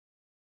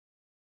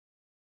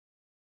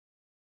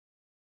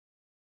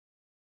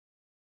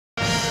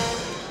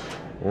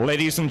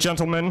Ladies and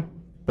gentlemen,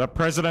 the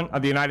President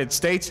of the United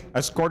States,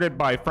 escorted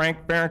by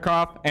Frank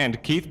Fahrenkopf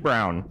and Keith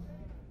Brown.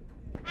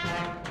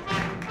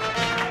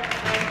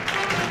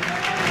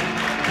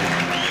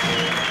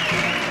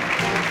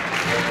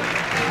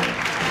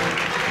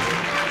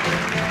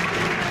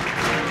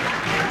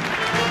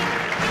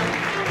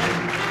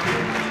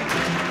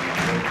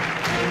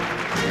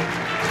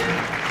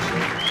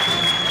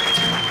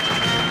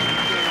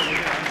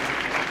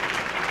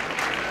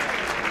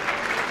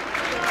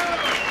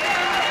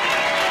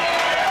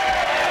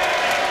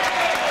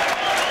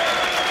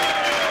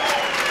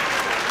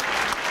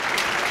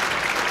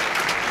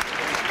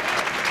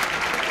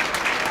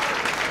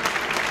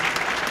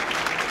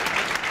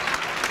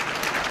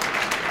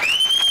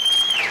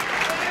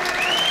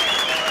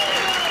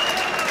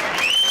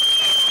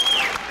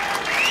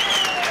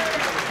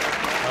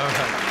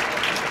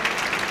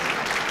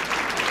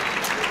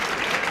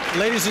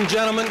 Ladies and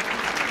gentlemen,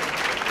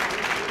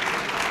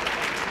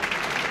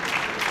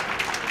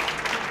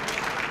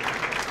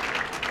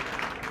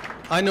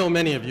 I know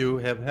many of you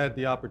have had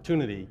the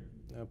opportunity,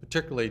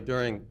 particularly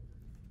during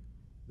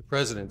the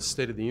President's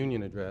State of the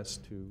Union address,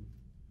 to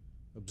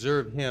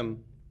observe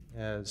him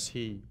as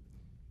he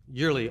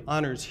yearly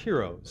honors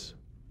heroes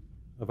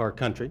of our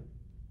country.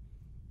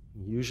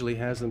 He usually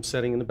has them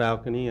sitting in the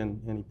balcony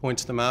and he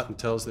points them out and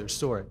tells their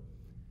story.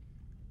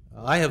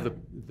 I have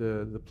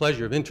the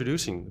pleasure of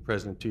introducing the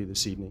President to you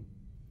this evening,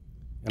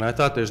 and I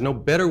thought there's no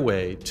better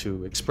way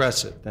to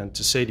express it than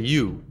to say to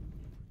you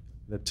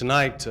that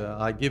tonight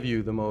I give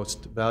you the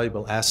most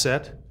valuable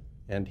asset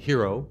and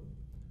hero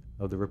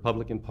of the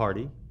Republican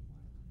Party,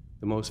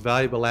 the most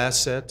valuable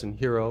asset and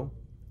hero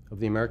of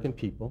the American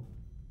people,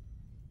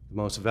 the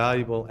most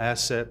valuable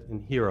asset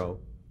and hero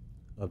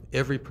of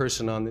every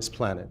person on this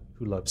planet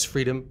who loves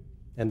freedom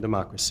and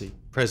democracy,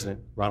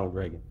 President Ronald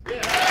Reagan.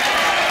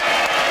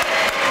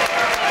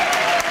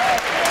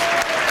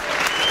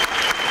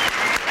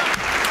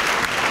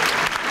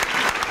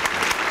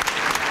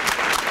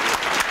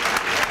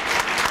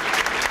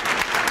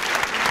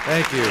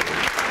 Thank you.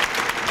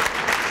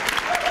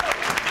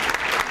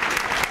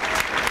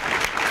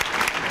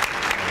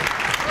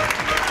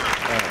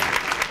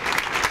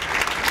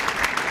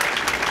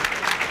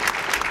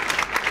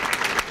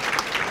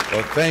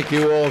 Well, thank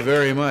you all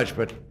very much,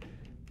 but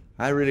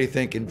I really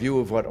think in view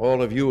of what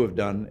all of you have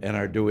done and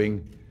are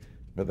doing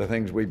for the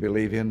things we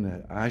believe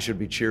in, I should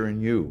be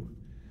cheering you.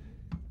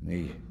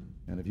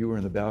 And if you were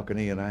in the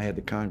balcony and I had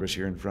the Congress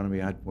here in front of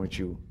me, I'd point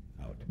you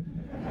out.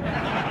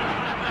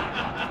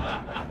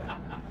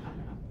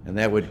 And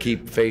that would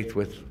keep faith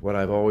with what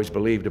I've always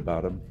believed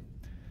about them.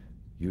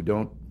 You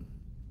don't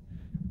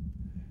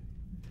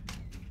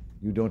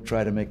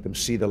try to make them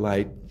see the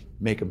light,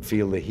 make them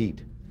feel the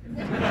heat.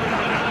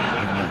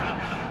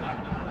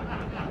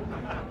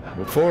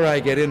 Before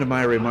I get into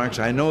my remarks,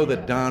 I know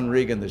that Don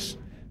Reagan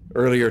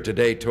earlier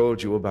today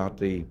told you about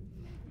the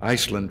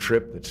Iceland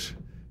trip that's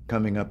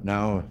coming up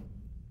now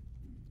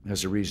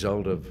as a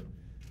result of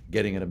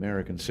getting an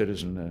American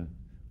citizen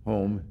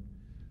home.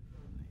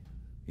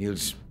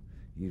 He's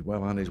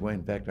well on his way.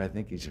 In fact, I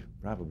think he's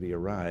probably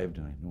arrived.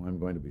 I know I'm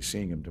going to be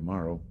seeing him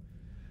tomorrow,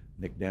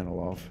 Nick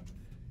Daniloff.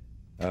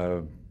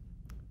 There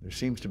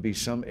seems to be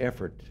some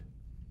effort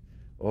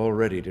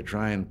already to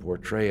try and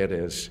portray it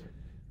as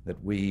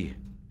that we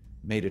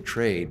made a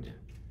trade,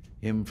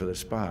 him for the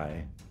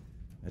spy.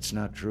 That's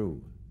not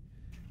true.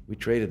 We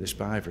traded the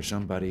spy for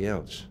somebody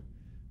else.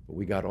 But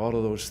we got all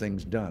of those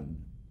things done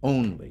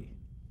only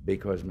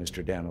because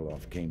Mr.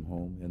 Daniloff came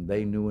home, and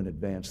they knew in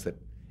advance that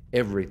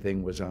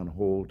everything was on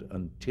hold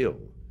until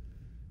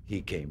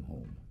he came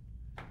home.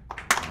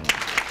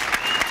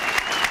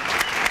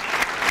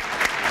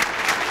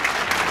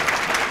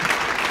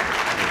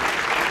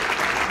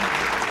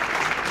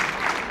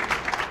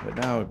 But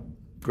now,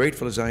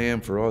 grateful as I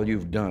am for all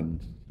you've done,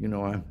 you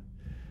know, I've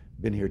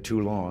been here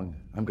too long.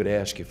 I'm going to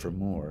ask you for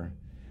more.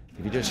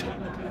 If you just,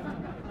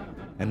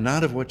 and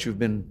not of what you've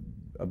been,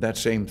 of that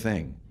same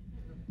thing,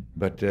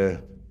 but there's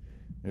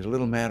a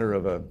little matter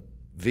of a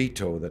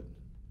veto that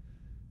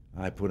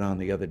I put on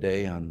the other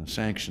day on the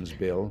sanctions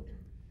bill.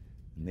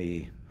 And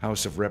the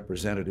House of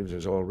Representatives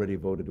has already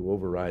voted to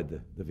override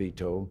the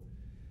veto.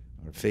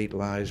 Our fate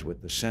lies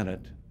with the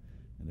Senate.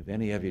 And if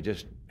any of you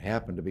just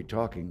happen to be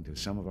talking to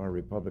some of our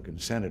Republican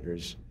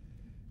senators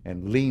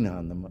and lean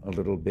on them a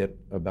little bit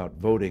about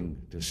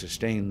voting to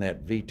sustain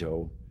that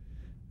veto,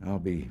 I'll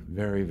be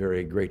very,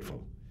 very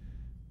grateful,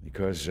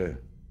 because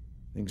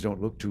things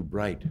don't look too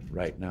bright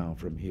right now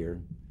from here.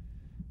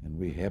 And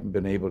we haven't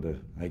been able to,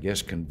 I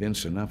guess,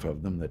 convince enough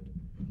of them that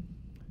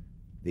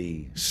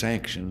the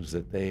sanctions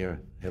that they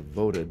have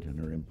voted and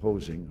are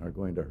imposing are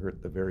going to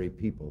hurt the very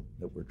people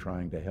that we're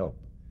trying to help.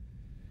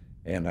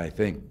 And I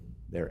think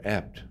they're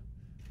apt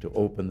to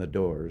open the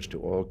doors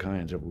to all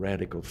kinds of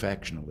radical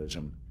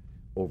factionalism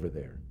over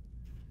there.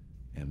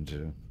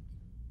 And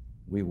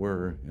we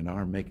were and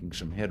are making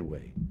some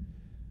headway.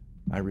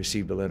 I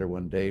received a letter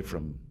one day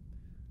from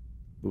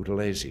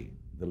Buthelezi,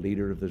 the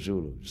leader of the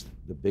Zulus,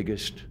 the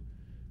biggest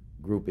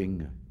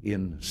grouping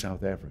in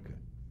South Africa.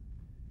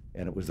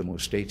 and it was the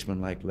most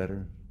statesmanlike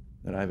letter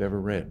that I've ever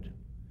read.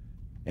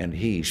 And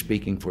he,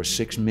 speaking for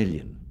 6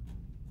 million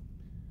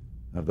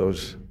of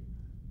those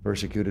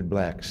persecuted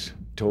blacks,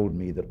 told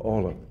me that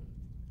all of them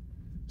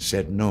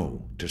said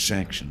no to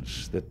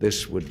sanctions, that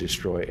this would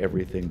destroy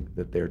everything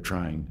that they're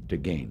trying to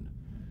gain.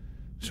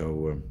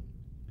 So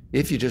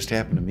if you just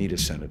happen to meet a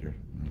senator.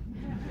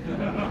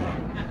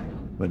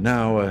 But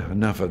now,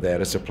 enough of that.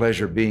 It's a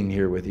pleasure being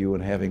here with you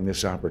and having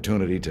this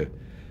opportunity to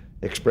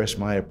express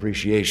my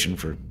appreciation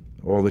for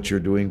all that you're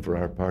doing for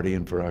our party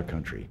and for our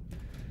country.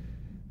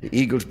 The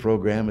Eagles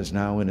program is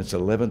now in its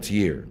 11th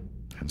year,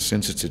 and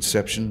since its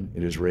inception,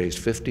 it has raised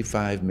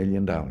 $55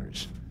 million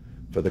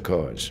for the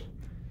cause.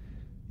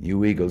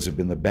 You Eagles have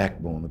been the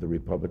backbone of the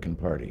Republican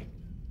Party.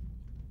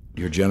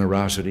 Your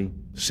generosity,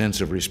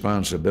 sense of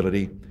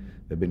responsibility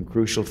have been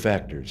crucial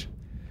factors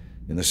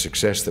in the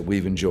success that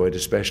we've enjoyed,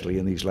 especially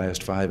in these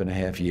last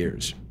 5.5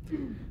 years.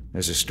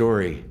 There's a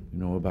story,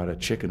 about a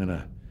chicken and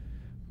a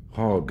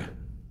hog.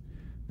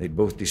 They'd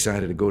both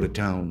decided to go to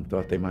town,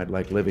 thought they might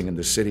like living in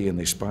the city, and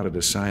they spotted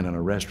a sign on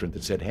a restaurant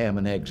that said ham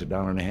and eggs,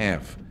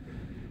 $1.50.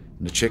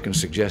 And the chicken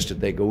suggested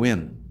they go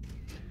in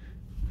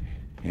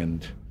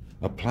and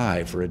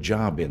apply for a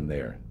job in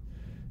there.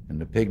 And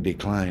the pig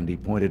declined. He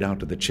pointed out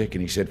to the chicken,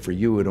 he said, for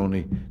you,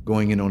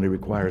 going in only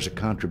requires a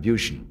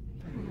contribution.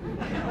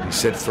 He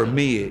said, for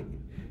me,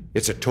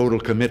 it's a total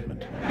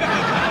commitment.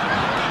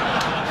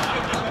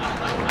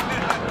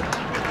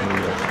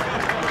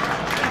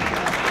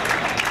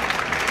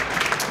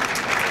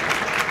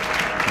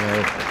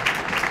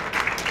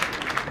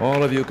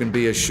 All of you can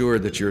be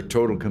assured that your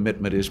total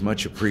commitment is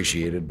much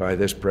appreciated by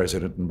this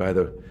president and by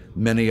the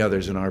many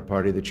others in our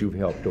party that you've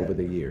helped over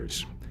the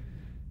years.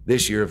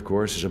 This year, of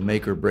course, is a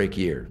make-or-break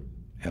year,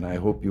 and I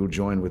hope you'll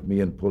join with me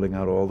in pulling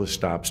out all the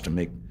stops to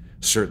make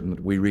certain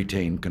that we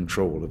retain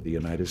control of the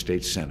United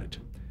States Senate.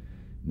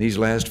 In these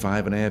last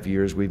 5.5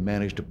 years, we've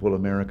managed to pull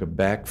America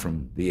back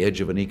from the edge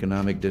of an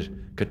economic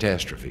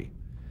catastrophe.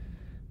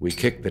 We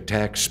kicked the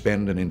tax,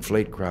 spend, and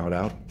inflate crowd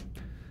out,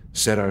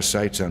 set our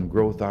sights on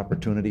growth,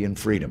 opportunity, and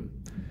freedom.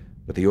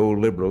 But the old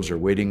liberals are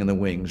waiting in the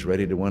wings,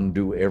 ready to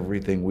undo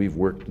everything we've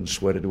worked and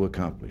sweated to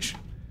accomplish.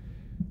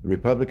 The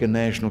Republican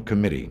National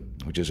Committee,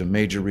 which is a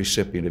major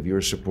recipient of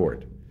your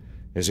support,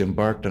 has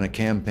embarked on a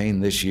campaign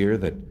this year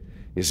that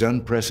is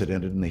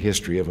unprecedented in the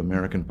history of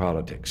American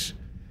politics,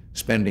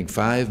 spending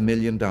 $5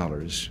 million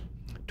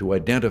to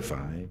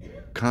identify,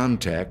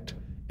 contact,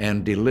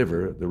 and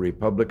deliver the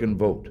Republican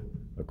vote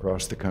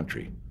across the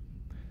country.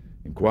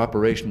 In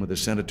cooperation with the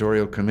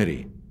Senatorial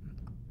Committee,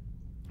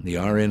 the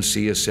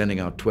RNC is sending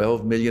out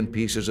 12 million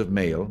pieces of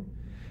mail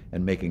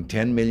and making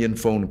 10 million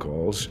phone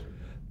calls,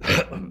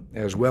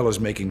 as well as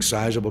making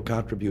sizable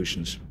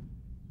contributions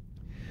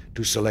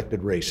to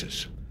selected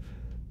races.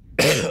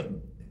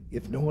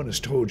 If no one has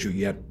told you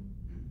yet,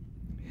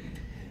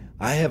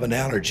 I have an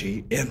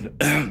allergy,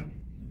 and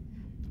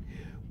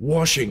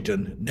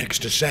Washington, next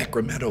to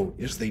Sacramento,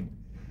 is the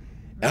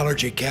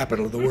allergy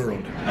capital of the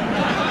world.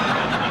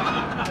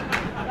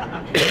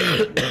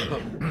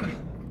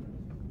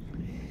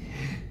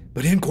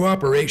 But in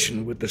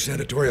cooperation with the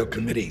Senatorial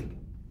Committee,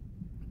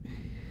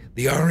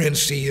 the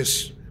RNC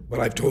is,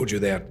 well, I've told you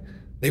that.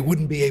 They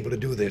wouldn't be able to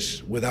do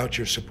this without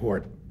your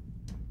support.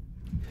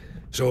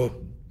 So,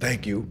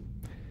 thank you.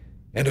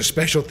 And a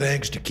special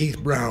thanks to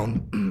Keith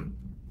Brown,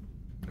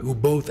 who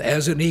both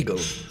as an Eagle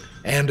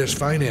and as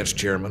finance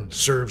chairman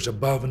serves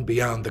above and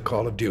beyond the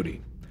call of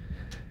duty.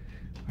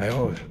 I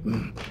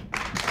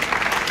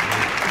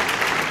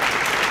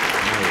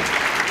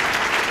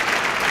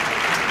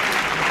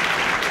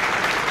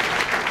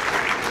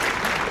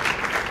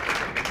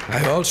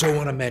also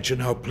want to mention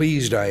how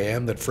pleased I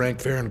am that Frank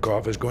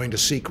Fahrenkopf is going to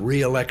seek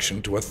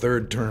re-election to a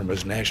third term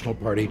as National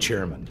Party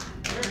chairman.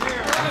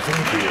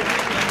 Thank you.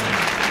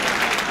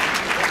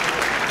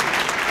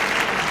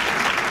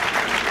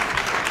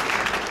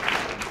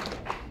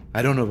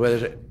 I don't know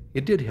whether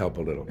it did help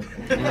a little.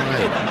 Right.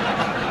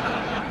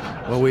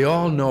 Well, we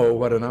all know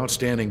what an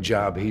outstanding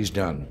job he's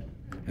done,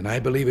 and I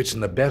believe it's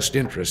in the best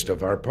interest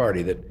of our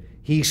party that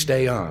he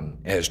stay on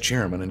as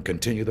chairman and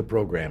continue the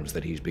programs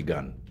that he's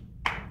begun.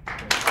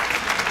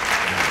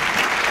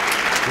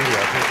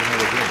 I'll take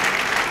another drink.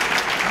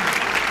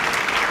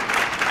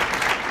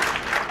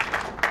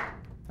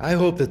 I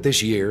hope that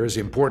this year, as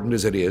important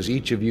as it is,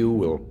 each of you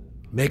will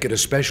make it a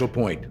special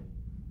point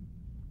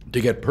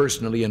to get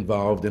personally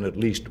involved in at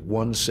least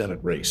one Senate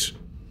race.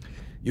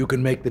 You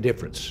can make the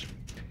difference.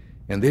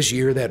 And this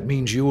year, that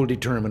means you will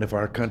determine if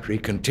our country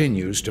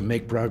continues to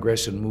make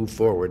progress and move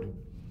forward,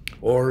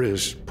 or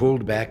is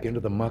pulled back into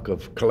the muck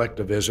of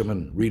collectivism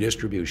and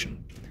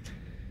redistribution.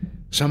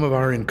 Some of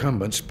our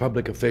incumbents,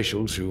 public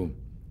officials who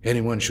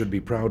anyone should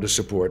be proud to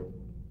support,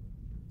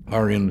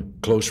 are in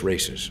close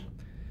races.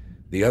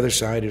 The other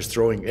side is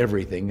throwing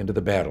everything into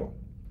the battle.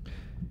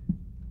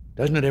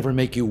 Doesn't it ever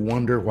make you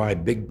wonder why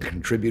big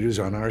contributors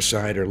on our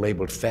side are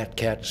labeled fat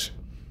cats,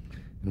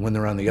 and when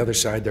they're on the other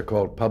side, they're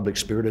called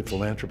public-spirited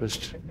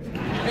philanthropists?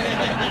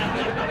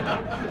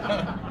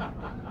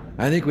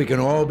 I think we can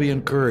all be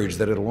encouraged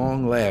that at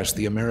long last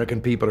the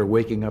American people are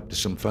waking up to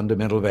some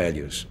fundamental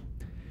values.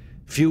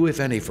 Few, if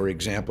any, for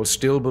example,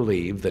 still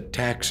believe that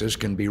taxes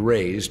can be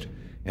raised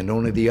and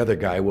only the other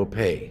guy will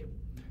pay.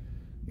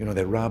 You know,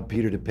 they robbed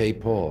Peter to pay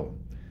Paul.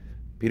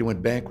 Peter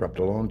went bankrupt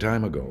a long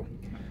time ago.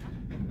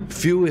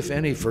 Few, if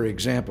any, for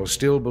example,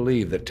 still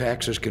believe that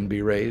taxes can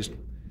be raised.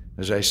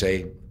 As I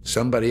say,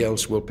 somebody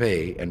else will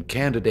pay, and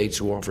candidates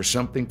who offer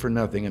something for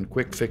nothing and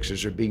quick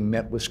fixes are being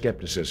met with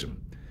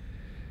skepticism.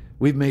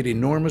 We've made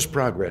enormous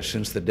progress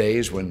since the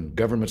days when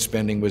government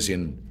spending was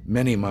in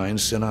many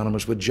minds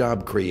synonymous with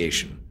job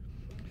creation.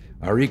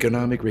 Our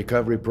economic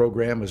recovery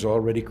program has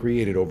already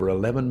created over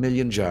 11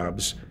 million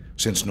jobs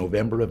since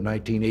November of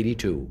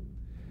 1982.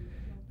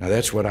 Now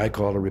that's what I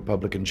call a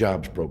Republican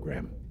jobs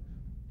program.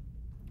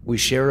 We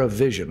share a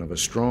vision of a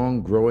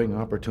strong, growing,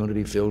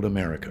 opportunity-filled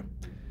America.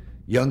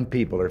 Young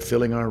people are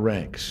filling our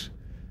ranks.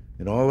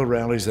 In all the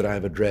rallies that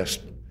I've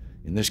addressed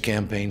in this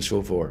campaign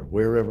so far,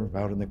 wherever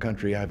out in the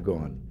country I've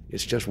gone,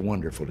 it's just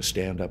wonderful to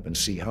stand up and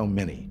see how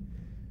many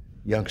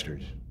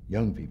youngsters,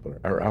 young people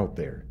are out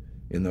there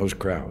in those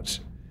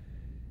crowds.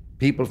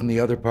 People from the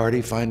other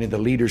party, finding the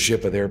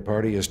leadership of their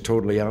party is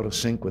totally out of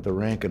sync with the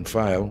rank and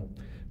file,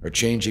 are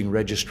changing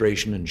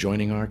registration and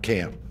joining our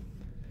camp.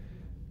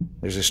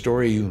 There's a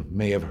story you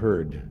may have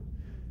heard,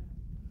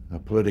 a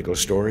political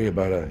story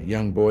about a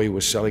young boy who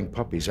was selling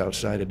puppies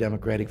outside a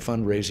Democratic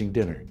fundraising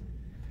dinner.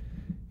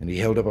 And he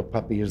held up a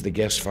puppy as the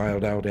guests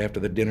filed out after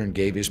the dinner and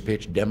gave his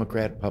pitch,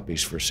 Democrat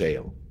puppies for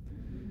sale.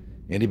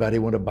 Anybody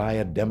want to buy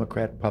a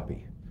Democrat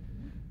puppy?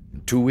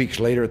 And 2 weeks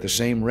later at the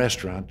same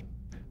restaurant,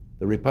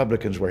 the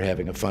Republicans were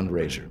having a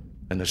fundraiser,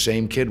 and the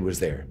same kid was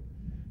there,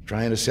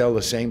 trying to sell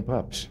the same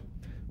pups,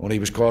 only he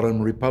was calling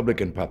them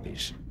Republican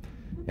puppies.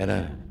 And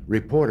a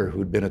reporter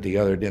who'd been at the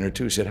other dinner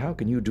too said, "How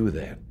can you do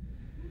that?"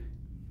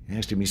 I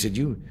asked him, he said,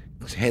 "You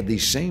had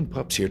these same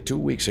pups here 2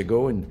 weeks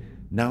ago, and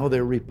now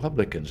they're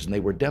Republicans, and they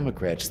were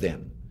Democrats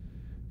then."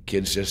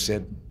 Kids just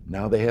said,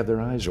 now they have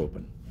their eyes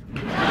open.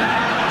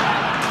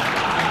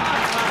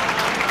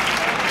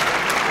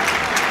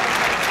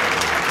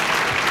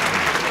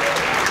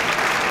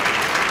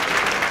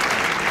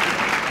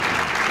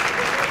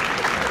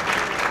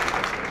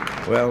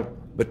 Well,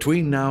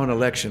 between now and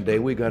Election Day,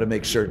 we got to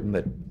make certain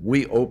that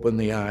we open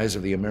the eyes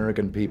of the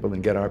American people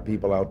and get our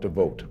people out to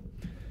vote.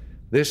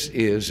 This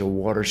is a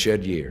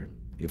watershed year.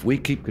 If we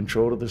keep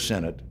control of the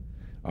Senate,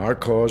 our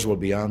cause will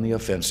be on the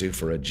offensive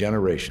for a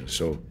generation,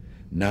 so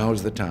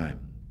now's the time.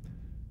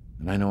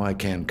 And I know I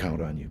can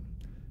count on you.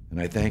 And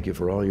I thank you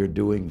for all you're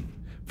doing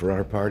for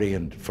our party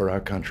and for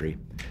our country.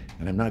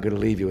 And I'm not going to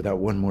leave you without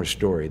one more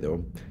story,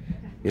 though.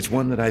 It's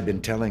one that I've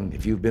been telling.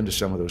 If you've been to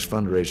some of those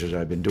fundraisers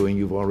I've been doing,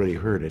 you've already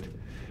heard it.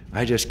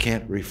 I just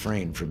can't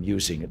refrain from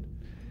using it.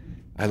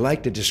 I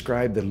like to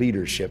describe the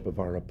leadership of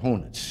our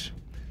opponents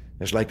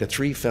as like the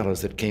three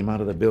fellows that came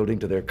out of the building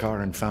to their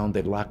car and found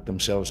they'd locked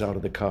themselves out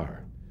of the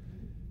car.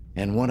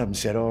 And one of them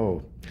said,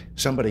 "Oh,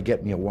 somebody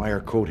get me a wire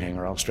coat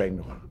hanger. I'll straighten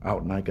it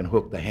out and I can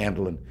hook the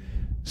handle." And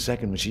the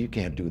second one said, "You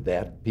can't do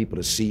that. People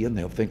will see you and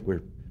they'll think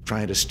we're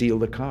trying to steal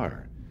the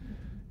car."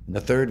 And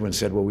the third one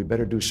said, "Well, we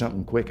better do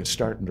something quick. It's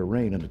starting to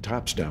rain and the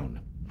top's down."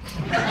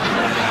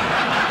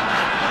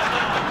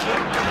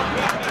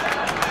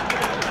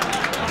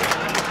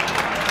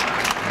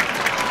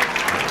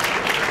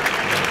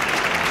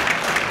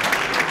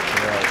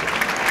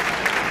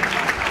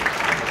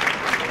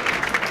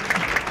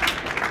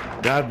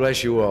 God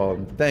bless you all,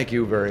 and thank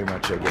you very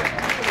much again. You ready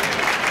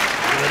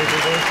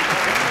for this?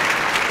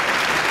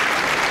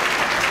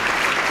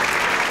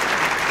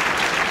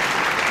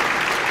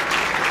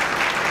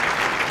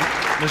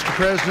 Mr.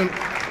 President,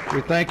 we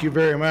thank you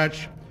very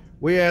much.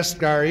 We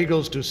asked our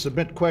Eagles to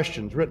submit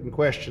questions, written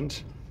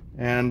questions,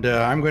 and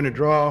I'm going to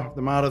draw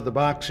them out of the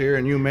box here,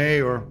 and you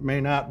may or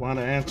may not want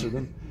to answer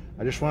them.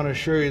 I just want to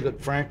assure you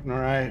that Frank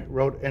nor I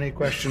wrote any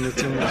question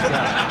that's in this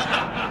document.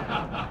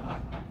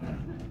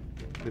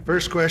 The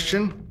first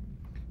question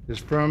is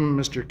from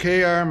Mr.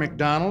 K.R.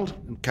 McDonald,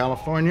 a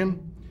Californian.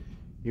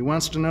 He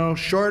wants to know,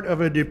 short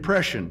of a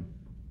depression,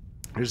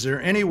 is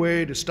there any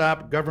way to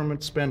stop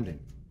government spending?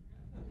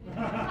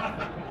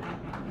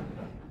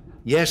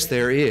 Yes,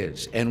 there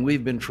is, and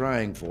we've been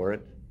trying for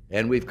it,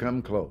 and we've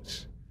come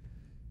close.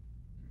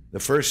 The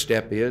first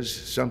step is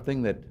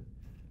something that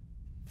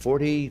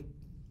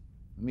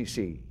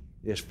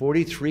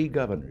 43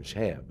 governors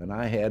have, and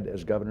I had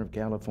as governor of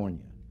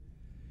California.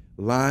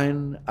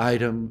 Line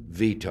item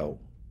veto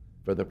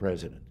for the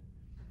president.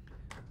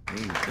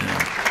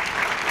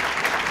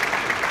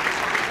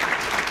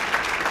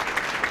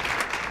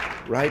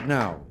 Right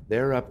now,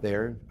 they're up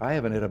there. I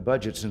haven't had a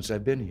budget since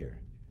I've been here.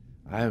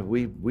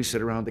 We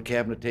sit around the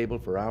cabinet table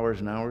for hours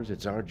and hours.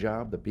 It's our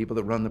job. The people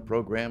that run the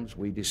programs,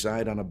 we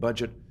decide on a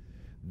budget.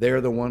 They're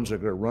the ones that are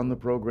going to run the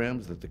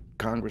programs that the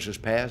Congress has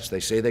passed.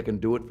 They say they can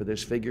do it for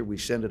this figure. We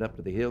send it up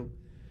to the Hill,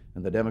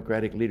 and the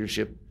Democratic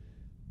leadership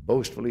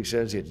boastfully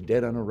says it's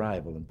dead on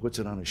arrival and puts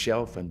it on a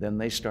shelf, and then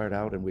they start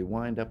out and we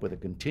wind up with a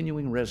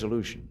continuing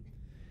resolution.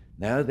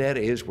 Now that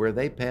is where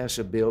they pass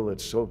a bill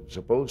that's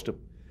supposed to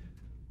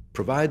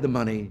provide the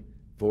money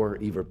for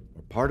either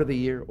a part of the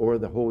year or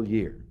the whole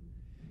year.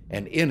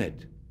 And in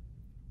it,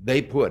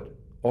 they put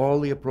all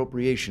the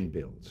appropriation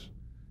bills.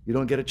 You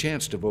don't get a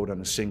chance to vote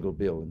on a single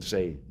bill and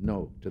say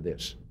no to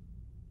this.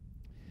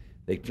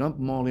 They dump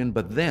them all in,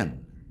 but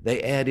then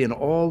they add in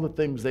all the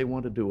things they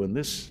want to do. And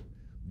this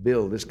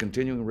bill, this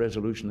continuing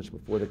resolution that's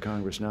before the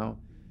Congress now,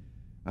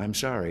 I'm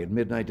sorry, at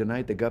midnight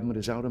tonight, the government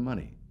is out of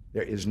money.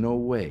 There is no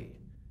way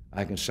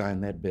I can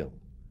sign that bill.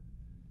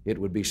 It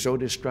would be so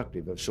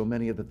destructive of so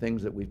many of the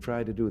things that we've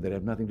tried to do that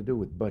have nothing to do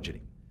with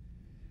budgeting.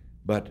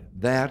 But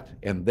that,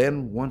 and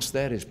then once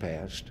that is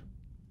passed,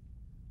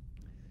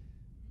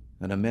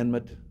 an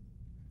amendment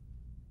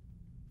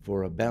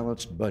for a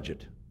balanced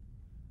budget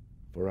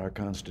for our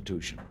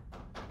Constitution.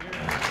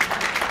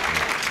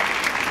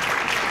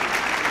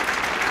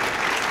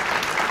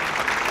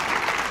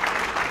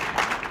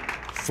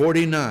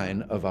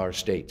 49 of our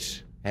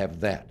states have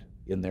that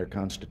in their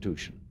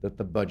Constitution, that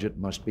the budget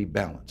must be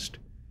balanced.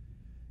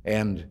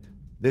 And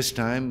this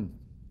time,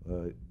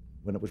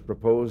 when it was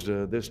proposed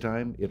this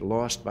time, it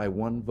lost by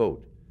 1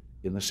 vote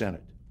in the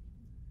Senate.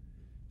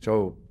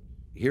 So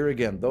here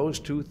again, those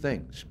two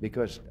things,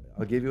 because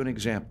I'll give you an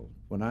example.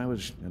 When I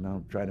was, and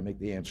I'll try to make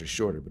the answer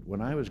shorter, but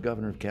when I was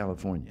governor of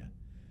California,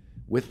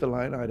 with the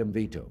line item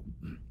veto,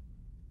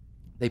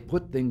 they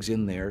put things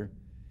in there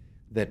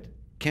that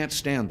can't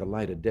stand the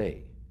light of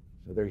day.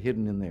 So they're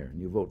hidden in there,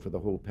 and you vote for the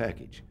whole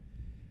package.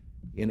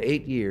 In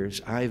 8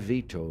 years, I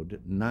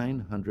vetoed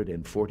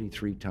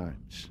 943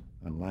 times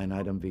on line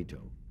item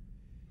veto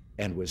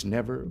and was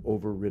never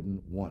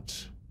overridden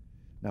once.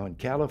 Now in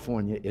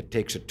California, it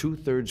takes a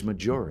 2/3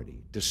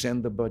 majority to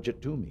send the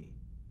budget to me.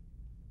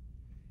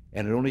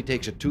 And it only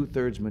takes a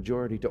 2/3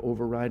 majority to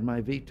override my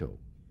veto.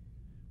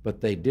 But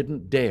they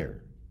didn't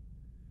dare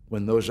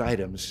when those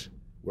items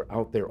were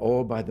out there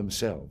all by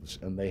themselves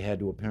and they had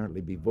to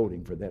apparently be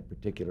voting for that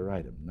particular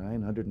item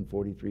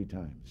 943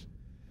 times.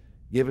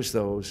 Give us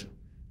those,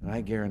 and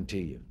I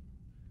guarantee you,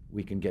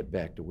 we can get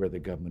back to where the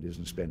government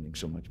isn't spending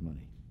so much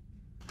money.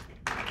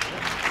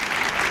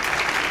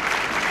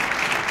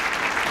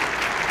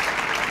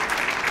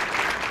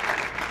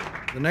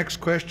 The next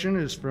question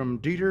is from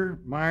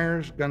Dieter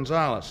Myers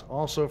Gonzalez,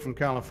 also from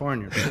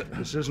California.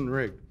 This isn't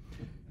rigged.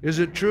 Is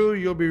it true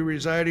you'll be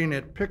residing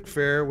at Pick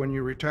Fair when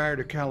you retire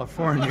to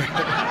California?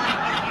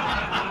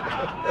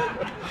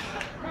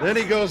 Then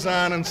he goes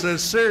on and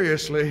says,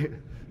 seriously,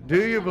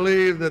 do you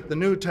believe that the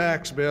new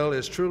tax bill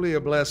is truly a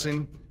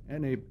blessing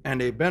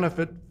and a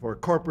benefit for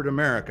corporate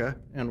America,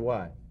 and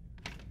why?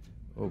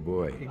 Oh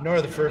boy.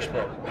 Ignore the first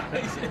part.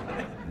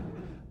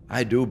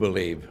 I do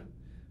believe,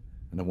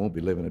 and I won't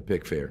be living at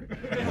Pick Fair.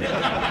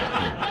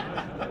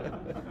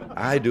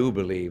 I do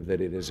believe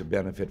that it is a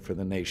benefit for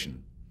the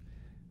nation.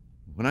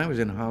 When I was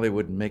in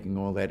Hollywood and making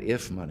all that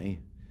if money,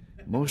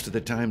 most of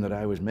the time that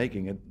I was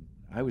making it,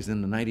 I was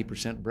in the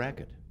 90%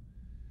 bracket.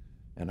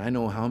 And I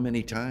know how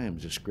many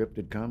times a script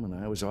had come and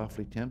I was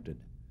awfully tempted.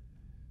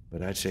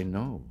 But I'd say,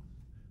 no,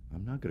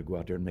 I'm not going to go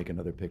out there and make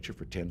another picture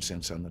for 10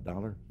 cents on the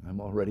dollar.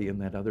 I'm already in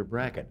that other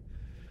bracket.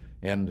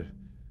 And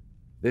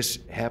this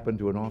happened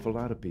to an awful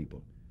lot of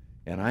people.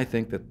 And I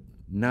think that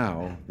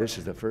now this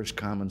is the first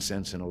common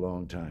sense in a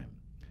long time.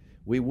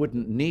 We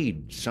wouldn't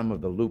need some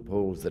of the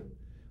loopholes that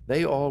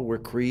they all were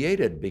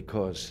created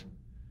because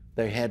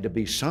there had to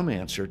be some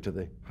answer to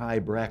the high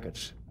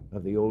brackets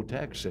of the old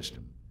tax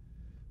system.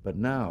 But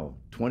now,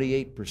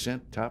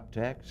 28% top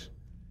tax,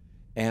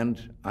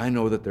 and I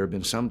know that there have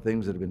been some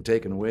things that have been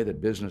taken away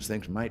that business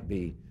thinks might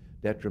be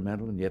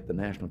detrimental, and yet the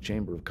National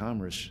Chamber of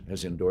Commerce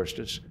has endorsed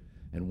us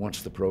and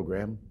wants the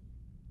program.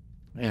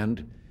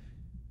 And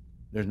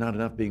there's not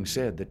enough being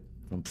said that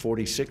from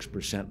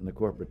 46% in the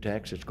corporate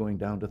tax, it's going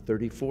down to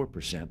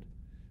 34%.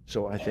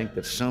 So I think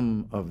that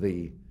some of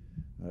the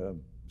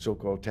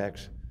so-called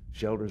tax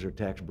shelters or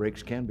tax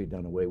breaks can be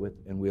done away with,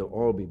 and we'll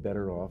all be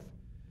better off.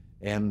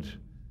 And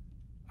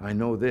I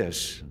know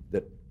this,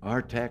 that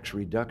our tax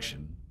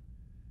reduction,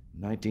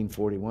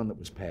 1941 that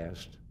was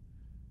passed,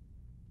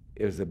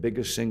 is the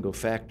biggest single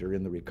factor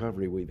in the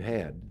recovery we've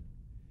had.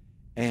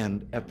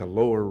 And at the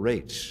lower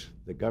rates,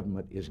 the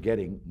government is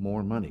getting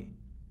more money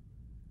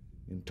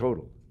in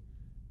total.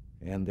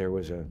 And there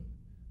was a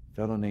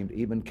fellow named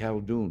Ibn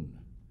Khaldun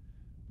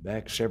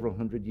back several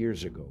hundred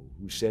years ago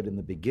who said in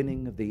the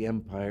beginning of the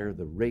empire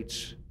the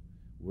rates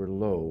were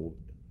low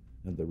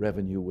and the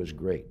revenue was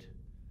great.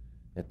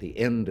 At the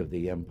end of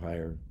the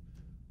empire,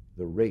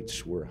 the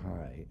rates were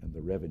high and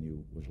the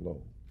revenue was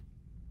low.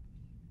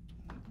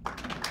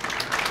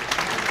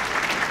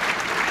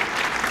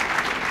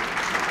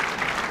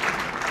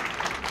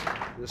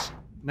 This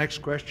next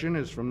question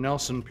is from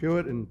Nelson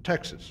Pewitt in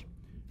Texas.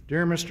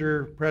 Dear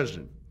Mr.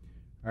 President,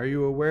 are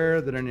you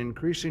aware that an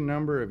increasing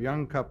number of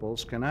young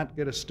couples cannot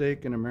get a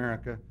stake in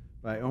America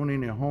by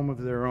owning a home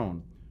of their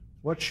own?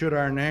 What should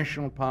our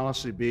national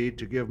policy be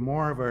to give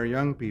more of our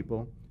young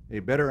people a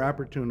better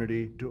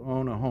opportunity to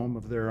own a home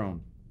of their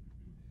own?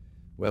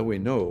 Well, we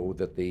know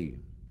that the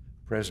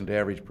present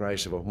average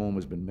price of a home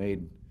has been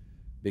made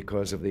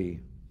because of the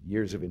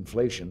years of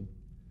inflation,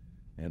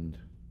 and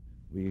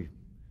we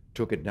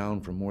took it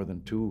down from more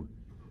than two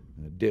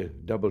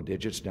double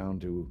digits down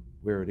to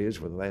where it is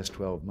for the last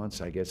 12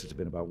 months. I guess it's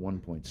been about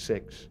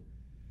 1.6.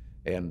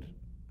 And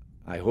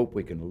I hope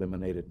we can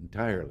eliminate it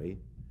entirely.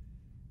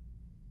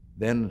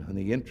 Then on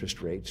the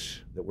interest rates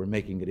that were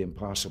making it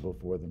impossible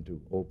for them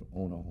to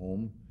own a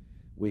home,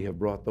 we have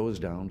brought those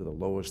down to the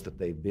lowest that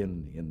they've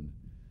been in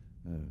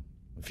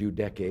a few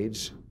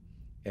decades,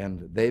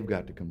 and they've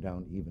got to come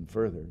down even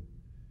further.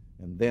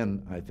 And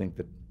then I think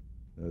that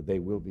they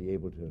will be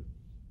able to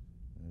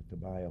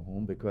buy a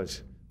home,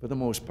 because for the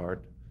most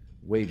part,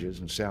 wages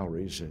and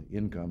salaries,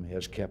 income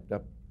has kept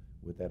up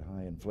with that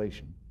high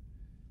inflation.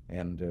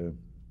 And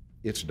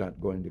it's not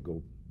going to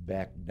go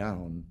back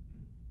down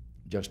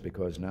just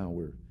because now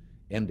we're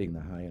ending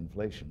the high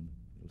inflation.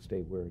 It'll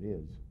stay where it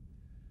is.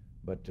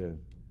 But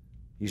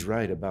he's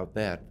right about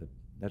that.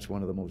 That's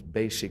one of the most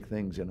basic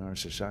things in our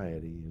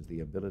society, is the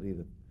ability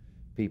of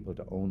people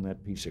to own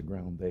that piece of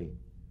ground they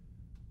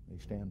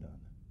stand on.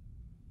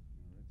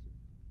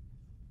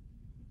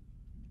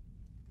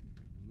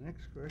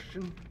 Next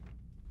question.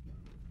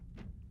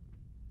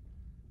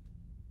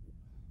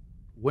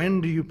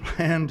 When do you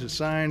plan to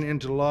sign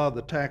into law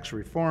the tax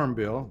reform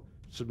bill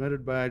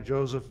submitted by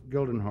Joseph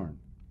Gildenhorn?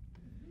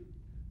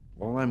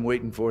 All I'm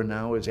waiting for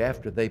now is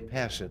after they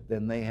pass it,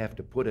 then they have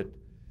to put it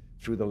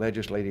through the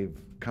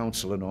Legislative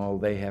Council and all.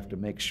 They have to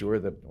make sure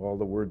that all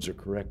the words are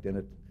correct in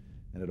it,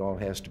 and it all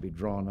has to be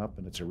drawn up,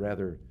 and it's a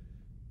rather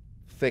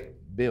thick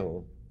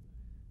bill.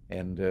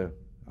 And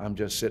I'm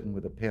just sitting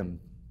with a pen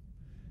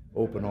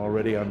open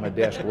already on my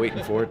desk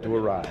waiting for it to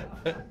arrive.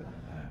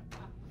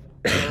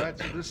 All right,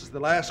 so this is the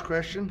last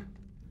question.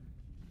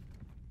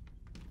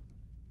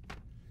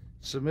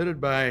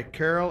 Submitted by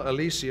Carol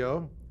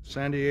Alicio,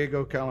 San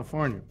Diego,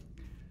 California.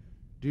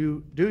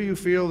 Do you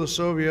feel the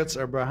Soviets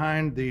are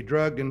behind the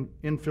drug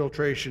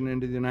infiltration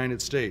into the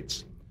United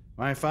States?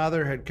 My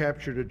father had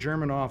captured a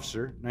German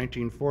officer,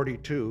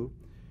 1942.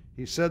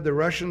 He said the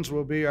Russians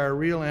will be our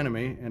real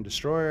enemy and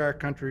destroy our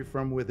country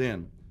from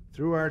within,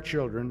 through our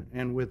children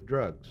and with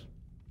drugs.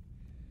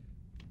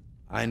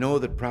 I know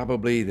that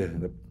probably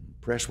the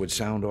press would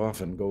sound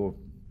off and go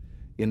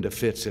into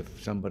fits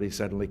if somebody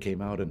suddenly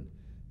came out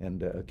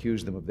and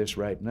accused them of this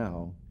right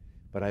now.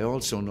 But I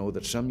also know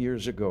that some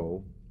years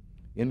ago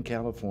in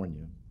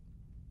California,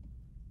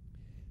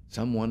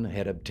 someone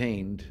had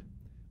obtained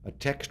a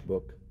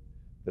textbook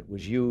that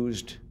was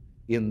used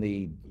in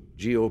the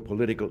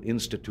Geopolitical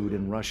Institute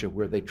in Russia,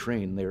 where they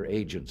train their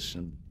agents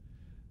and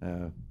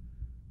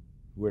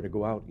where to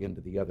go out into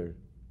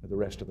the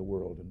rest of the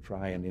world and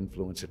try and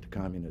influence it to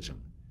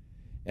communism.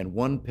 And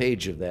one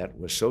page of that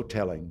was so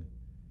telling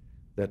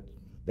that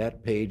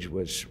that page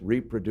was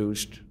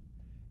reproduced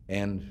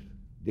and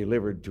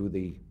delivered to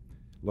the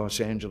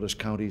Los Angeles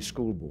County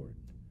School Board.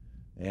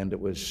 And it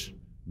was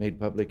made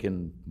public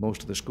in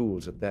most of the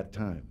schools at that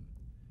time.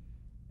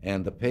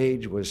 And the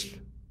page was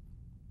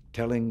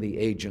telling the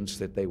agents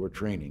that they were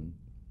training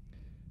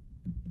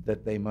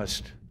that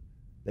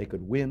they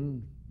could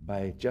win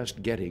by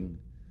just getting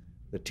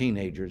the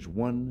teenagers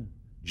one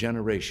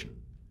generation.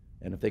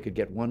 And if they could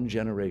get one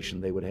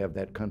generation, they would have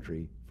that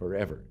country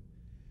forever.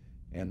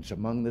 And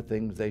among the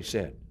things they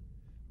said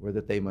were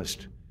that they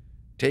must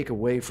take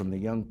away from the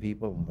young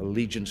people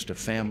allegiance to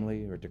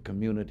family or to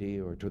community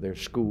or to their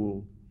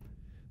school.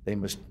 They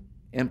must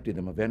empty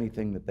them of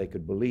anything that they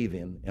could believe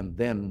in, and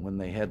then when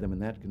they had them in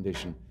that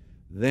condition,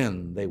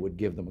 then they would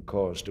give them a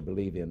cause to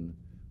believe in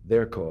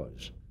their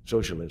cause,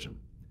 socialism.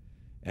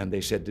 And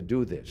they said to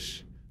do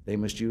this, they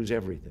must use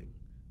everything.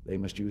 They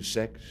must use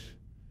sex,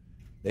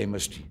 they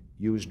must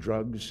use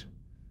drugs,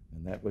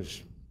 and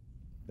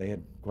they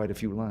had quite a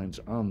few lines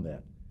on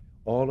that.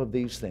 All of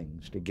these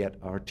things to get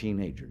our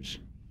teenagers.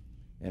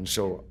 And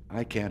so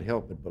I can't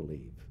help but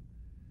believe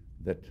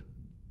that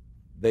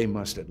they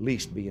must at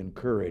least be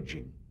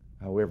encouraging,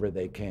 however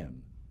they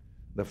can,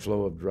 the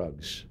flow of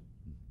drugs,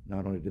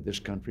 not only to this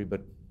country,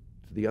 but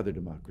to the other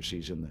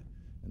democracies in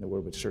the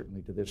world, but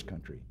certainly to this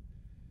country.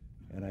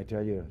 And I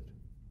tell you,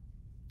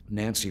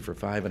 Nancy, for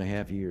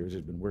 5.5 years,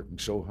 has been working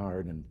so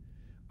hard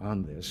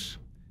on this,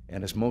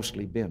 and has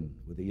mostly been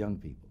with the young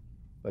people.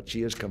 But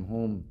she has come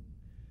home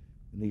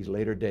in these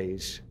later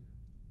days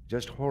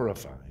just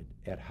horrified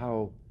at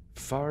how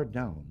far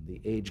down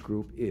the age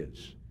group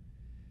is.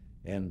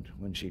 And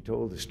when she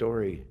told the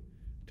story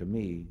to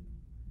me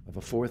of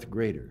a 4th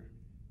grader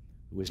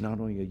who is not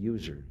only a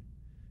user,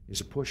 is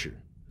a pusher,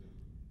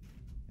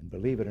 and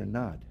believe it or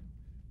not,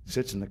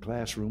 sits in the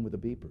classroom with a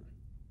beeper.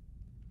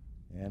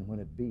 And when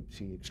it beeps,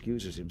 he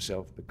excuses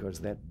himself because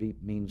that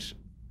beep means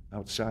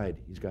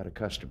outside he's got a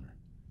customer.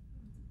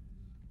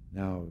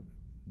 Now,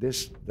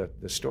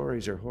 the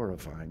stories are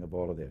horrifying of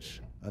all of this.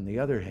 On the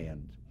other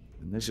hand,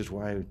 and this is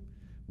why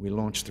we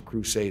launched the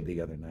crusade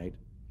the other night,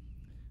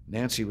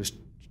 Nancy was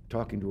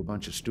talking to a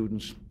bunch of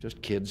students,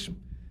 just kids,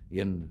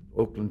 in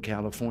Oakland,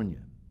 California.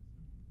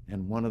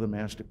 And one of them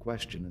asked a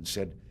question and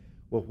said,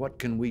 well, what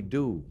can we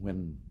do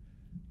when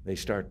they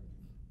start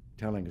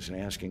telling us and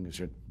asking us,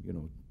 you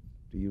know,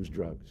 to use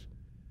drugs?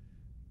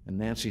 And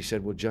Nancy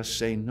said, well, just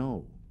say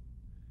no.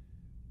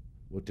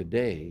 Well,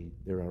 today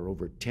there are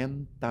over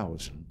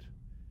 10,000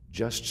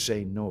 Just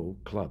Say No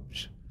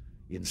clubs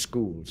in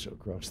schools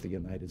across the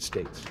United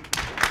States.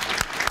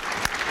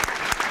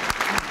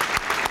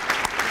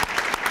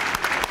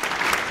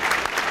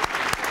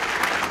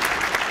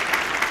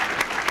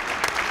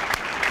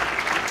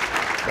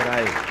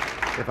 But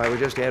if I would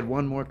just add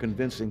one more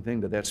convincing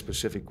thing to that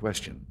specific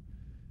question,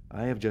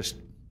 I have just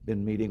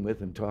been meeting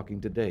with and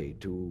talking today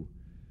to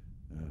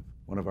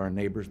one of our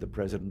neighbors, the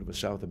president of a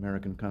South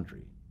American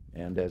country.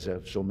 And as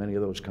so many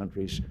of those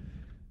countries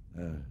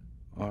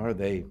are,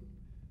 they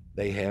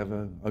have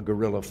a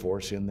guerrilla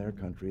force in their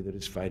country that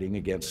is fighting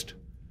against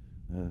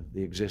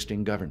the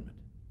existing government.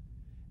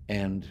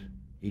 And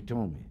he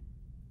told me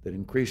that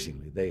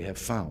increasingly they have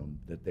found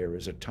that there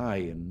is a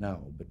tie-in now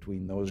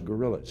between those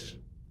guerrillas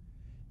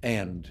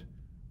and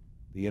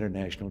the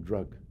international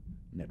drug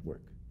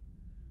network,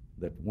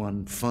 that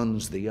one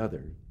funds the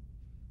other,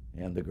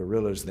 and the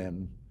guerrillas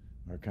then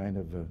are kind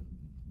of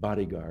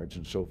bodyguards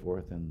and so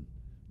forth, and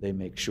they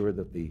make sure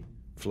that the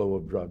flow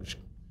of drugs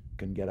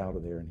can get out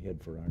of there and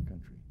head for our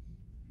country.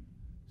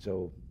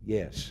 So,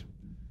 yes,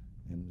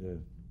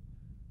 and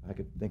I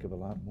could think of a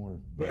lot more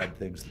bad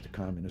things that the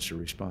communists are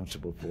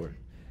responsible for,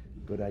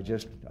 but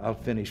I'll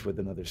finish with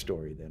another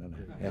story then, and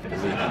I have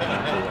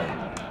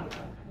to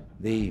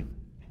leave.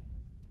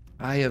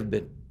 I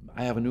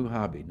have a new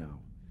hobby now.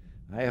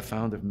 I have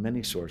found that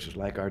many sources,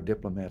 like our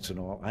diplomats and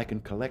all, I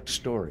can collect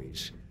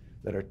stories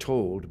that are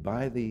told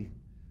by the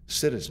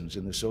citizens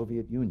in the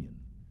Soviet Union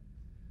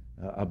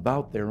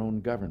about their own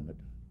government,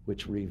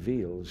 which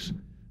reveals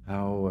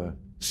how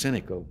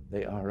cynical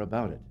they are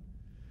about it.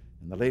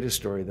 And the latest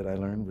story that I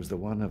learned was the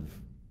one of,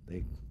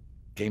 they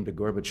came to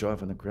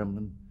Gorbachev in the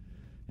Kremlin,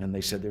 and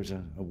they said, there's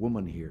a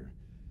woman here,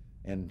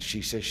 and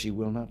she says she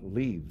will not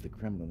leave the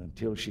Kremlin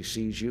until she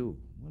sees you.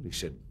 Well, he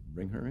said,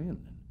 bring her in.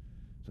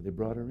 So they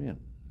brought her in.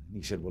 And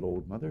he said, well,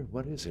 old mother,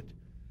 what is it?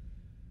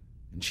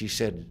 And she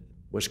said,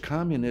 was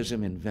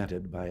communism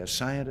invented by a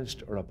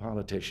scientist or a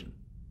politician?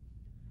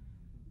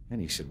 And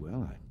he said,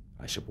 well,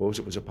 I suppose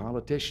it was a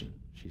politician.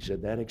 She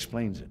said, that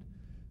explains it.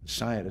 The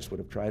scientist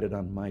would have tried it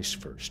on mice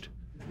first.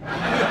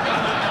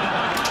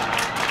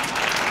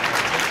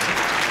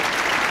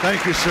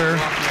 Thank you, sir.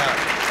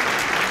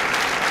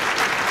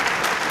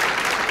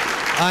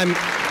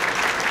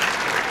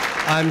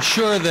 I'm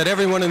sure that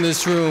everyone in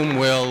this room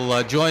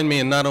will join me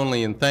in not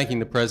only in thanking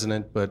the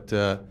President, but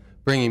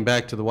bringing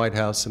back to the White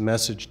House a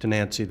message to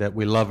Nancy that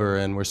we love her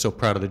and we're so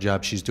proud of the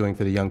job she's doing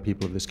for the young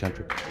people of this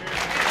country.